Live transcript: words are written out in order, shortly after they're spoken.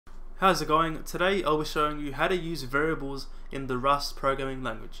How's it going? Today I'll be showing you how to use variables in the Rust programming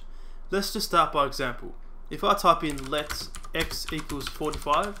language. Let's just start by example. If I type in let x equals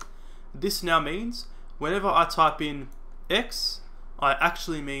 45, this now means whenever I type in x, I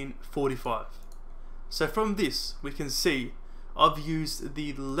actually mean 45. So from this we can see I've used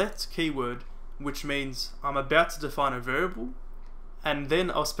the let keyword, which means I'm about to define a variable, and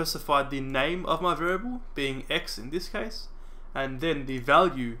then I'll specify the name of my variable, being x in this case, and then the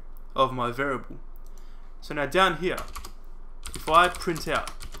value of my variable. So now down here, if I print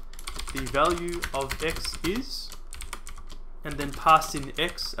out the value of x is, and then pass in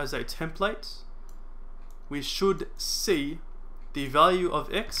x as a template, we should see the value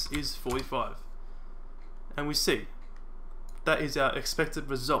of x is 45. And we see that is our expected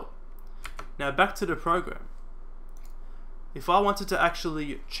result. Now back to the program. If I wanted to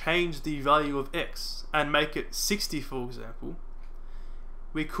actually change the value of x and make it 60, for example,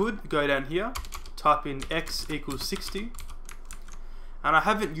 we could go down here, type in x equals 60, and I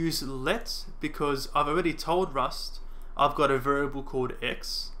haven't used let because I've already told Rust I've got a variable called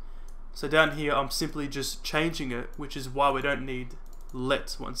x. So down here I'm simply just changing it, which is why we don't need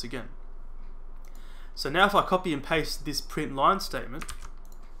let once again. So now if I copy and paste this print line statement,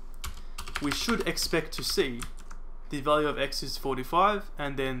 we should expect to see the value of x is 45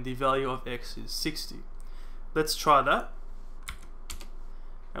 and then the value of x is 60. Let's try that.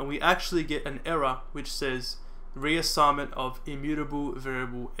 And we actually get an error which says reassignment of immutable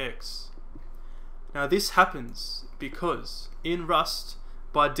variable x. Now this happens because in Rust,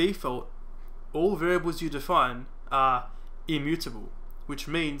 by default, all variables you define are immutable, which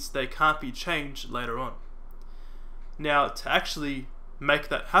means they can't be changed later on. Now to actually make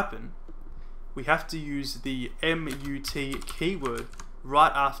that happen, we have to use the mut keyword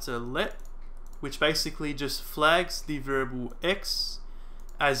right after let, which basically just flags the variable x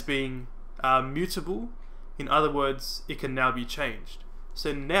as being mutable. In other words, it can now be changed.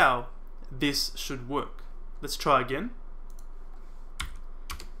 So now this should work. Let's try again.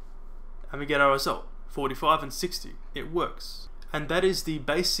 And we get our result, 45 and 60. It works. And that is the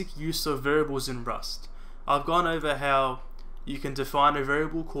basic use of variables in Rust. I've gone over how you can define a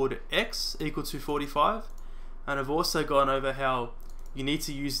variable called x equal to 45, and I've also gone over how you need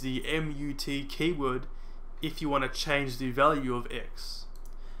to use the mut keyword if you want to change the value of x.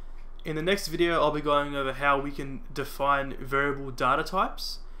 In the next video I'll be going over how we can define variable data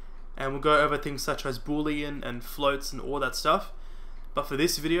types, and we'll go over things such as boolean and floats and all that stuff. But for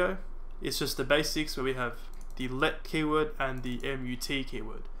this video, it's just the basics where we have the let keyword and the mut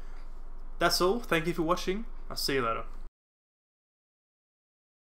keyword. That's all. Thank you for watching. I'll see you later.